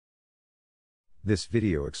This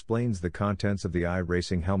video explains the contents of the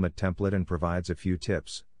iRacing helmet template and provides a few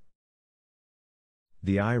tips.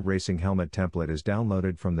 The iRacing helmet template is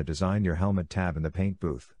downloaded from the Design Your Helmet tab in the Paint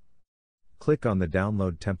booth. Click on the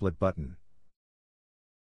Download Template button.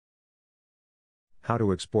 How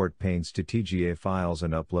to export paints to TGA files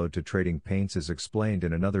and upload to Trading Paints is explained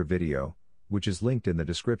in another video, which is linked in the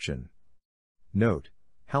description. Note: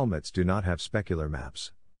 helmets do not have specular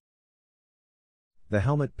maps. The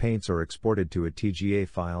helmet paints are exported to a TGA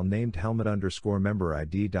file named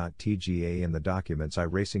helmet_memberid.tga in the Documents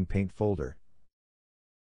iRacing Paint folder.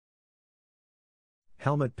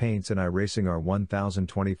 Helmet paints in iRacing are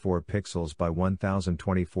 1024 pixels by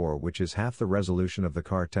 1024, which is half the resolution of the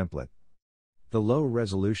car template. The low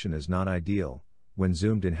resolution is not ideal. When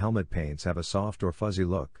zoomed in, helmet paints have a soft or fuzzy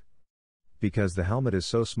look. Because the helmet is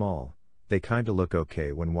so small, they kinda look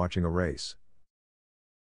okay when watching a race.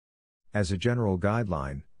 As a general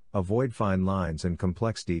guideline, avoid fine lines and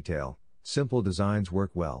complex detail. Simple designs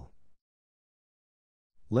work well.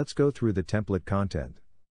 Let's go through the template content.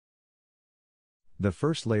 The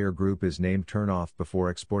first layer group is named Turn Off Before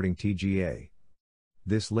Exporting TGA.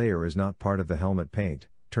 This layer is not part of the helmet paint.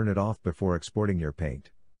 Turn it off before exporting your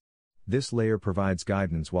paint. This layer provides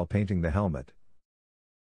guidance while painting the helmet.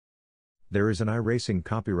 There is an iRacing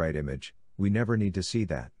copyright image. We never need to see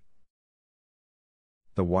that.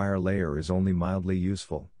 The wire layer is only mildly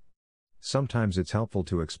useful. Sometimes it's helpful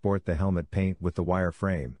to export the helmet paint with the wire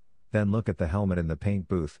frame, then look at the helmet in the paint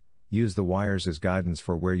booth. Use the wires as guidance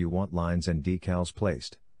for where you want lines and decals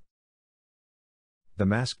placed. The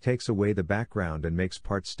mask takes away the background and makes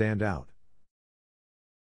parts stand out.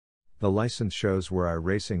 The license shows where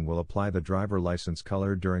iRacing will apply the driver license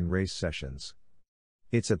color during race sessions.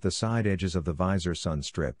 It's at the side edges of the visor sun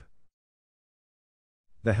strip.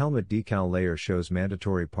 The helmet decal layer shows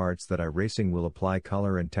mandatory parts that iRacing will apply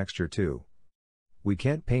color and texture to. We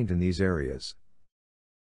can't paint in these areas.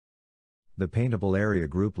 The paintable area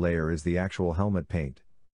group layer is the actual helmet paint.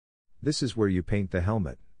 This is where you paint the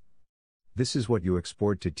helmet. This is what you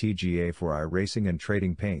export to TGA for iRacing and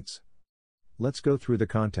Trading Paints. Let's go through the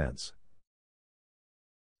contents.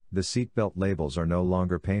 The seatbelt labels are no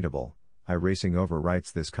longer paintable. iRacing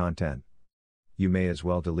overwrites this content. You may as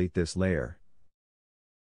well delete this layer.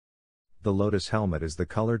 The Lotus helmet is the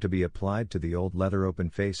color to be applied to the old leather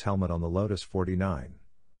open face helmet on the Lotus 49.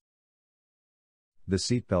 The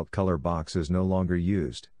seatbelt color box is no longer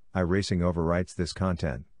used. iRacing overwrites this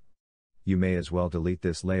content. You may as well delete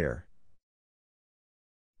this layer.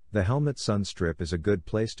 The helmet sun strip is a good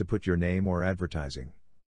place to put your name or advertising.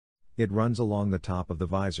 It runs along the top of the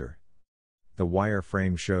visor. The wire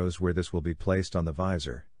frame shows where this will be placed on the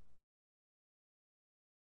visor.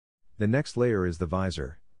 The next layer is the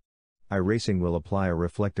visor. iRacing will apply a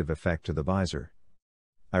reflective effect to the visor.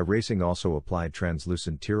 iRacing also applied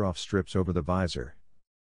translucent tear-off strips over the visor.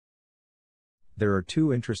 There are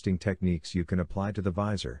two interesting techniques you can apply to the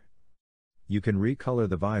visor. You can recolor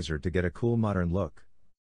the visor to get a cool modern look.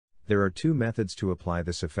 There are two methods to apply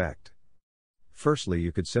this effect. Firstly,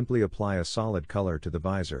 you could simply apply a solid color to the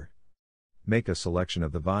visor. Make a selection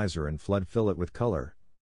of the visor and flood fill it with color.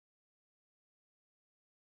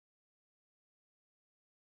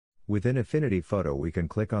 Within Affinity Photo, we can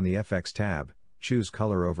click on the FX tab, choose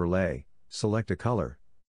Color Overlay, select a color.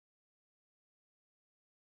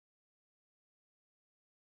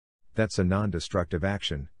 That's a non-destructive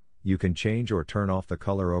action. You can change or turn off the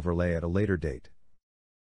color overlay at a later date.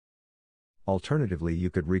 Alternatively, you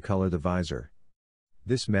could recolor the visor.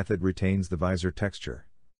 This method retains the visor texture.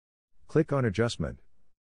 Click on Adjustment.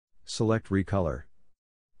 Select Recolor.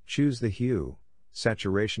 Choose the hue,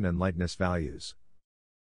 saturation and lightness values.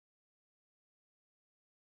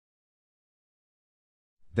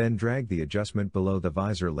 Then drag the adjustment below the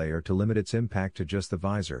visor layer to limit its impact to just the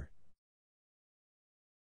visor.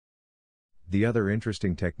 The other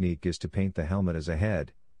interesting technique is to paint the helmet as a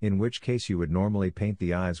head, in which case you would normally paint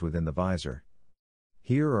the eyes within the visor.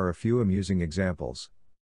 Here are a few amusing examples.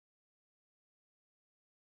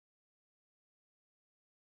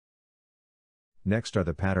 Next are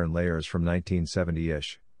the pattern layers from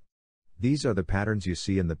 1970-ish. These are the patterns you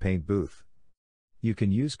see in the paint booth. You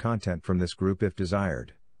can use content from this group if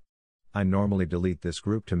desired. I normally delete this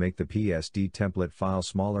group to make the PSD template file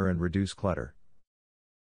smaller and reduce clutter.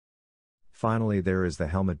 Finally, there is the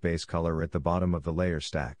helmet base color at the bottom of the layer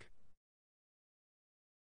stack.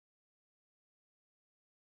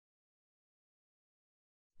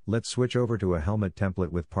 Let's switch over to a helmet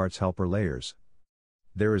template with parts helper layers.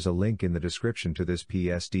 There is a link in the description to this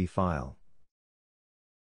PSD file.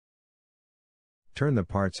 Turn the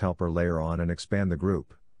parts helper layer on and expand the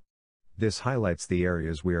group. This highlights the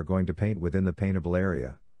areas we are going to paint within the paintable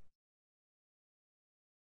area.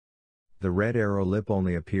 The red arrow lip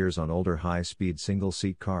only appears on older high-speed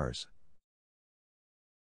single-seat cars.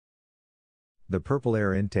 The purple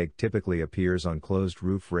air intake typically appears on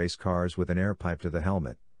closed-roof race cars with an air pipe to the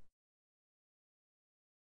helmet.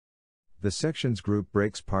 The sections group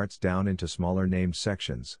breaks parts down into smaller named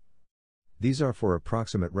sections. These are for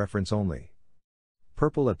approximate reference only.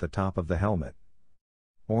 Purple at the top of the helmet.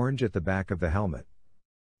 Orange at the back of the helmet.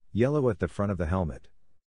 Yellow at the front of the helmet.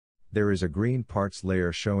 There is a green parts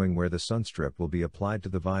layer showing where the sunstrip will be applied to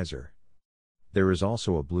the visor. There is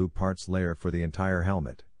also a blue parts layer for the entire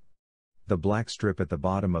helmet. The black strip at the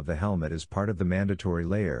bottom of the helmet is part of the mandatory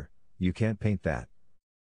layer, you can't paint that.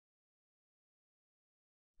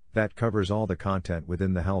 That covers all the content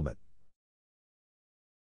within the helmet.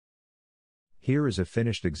 Here is a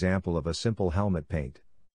finished example of a simple helmet paint.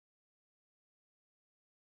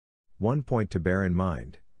 One point to bear in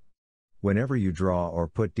mind. Whenever you draw or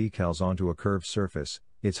put decals onto a curved surface,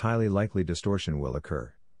 it's highly likely distortion will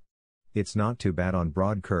occur. It's not too bad on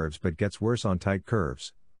broad curves but gets worse on tight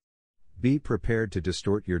curves. Be prepared to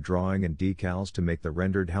distort your drawing and decals to make the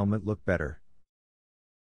rendered helmet look better.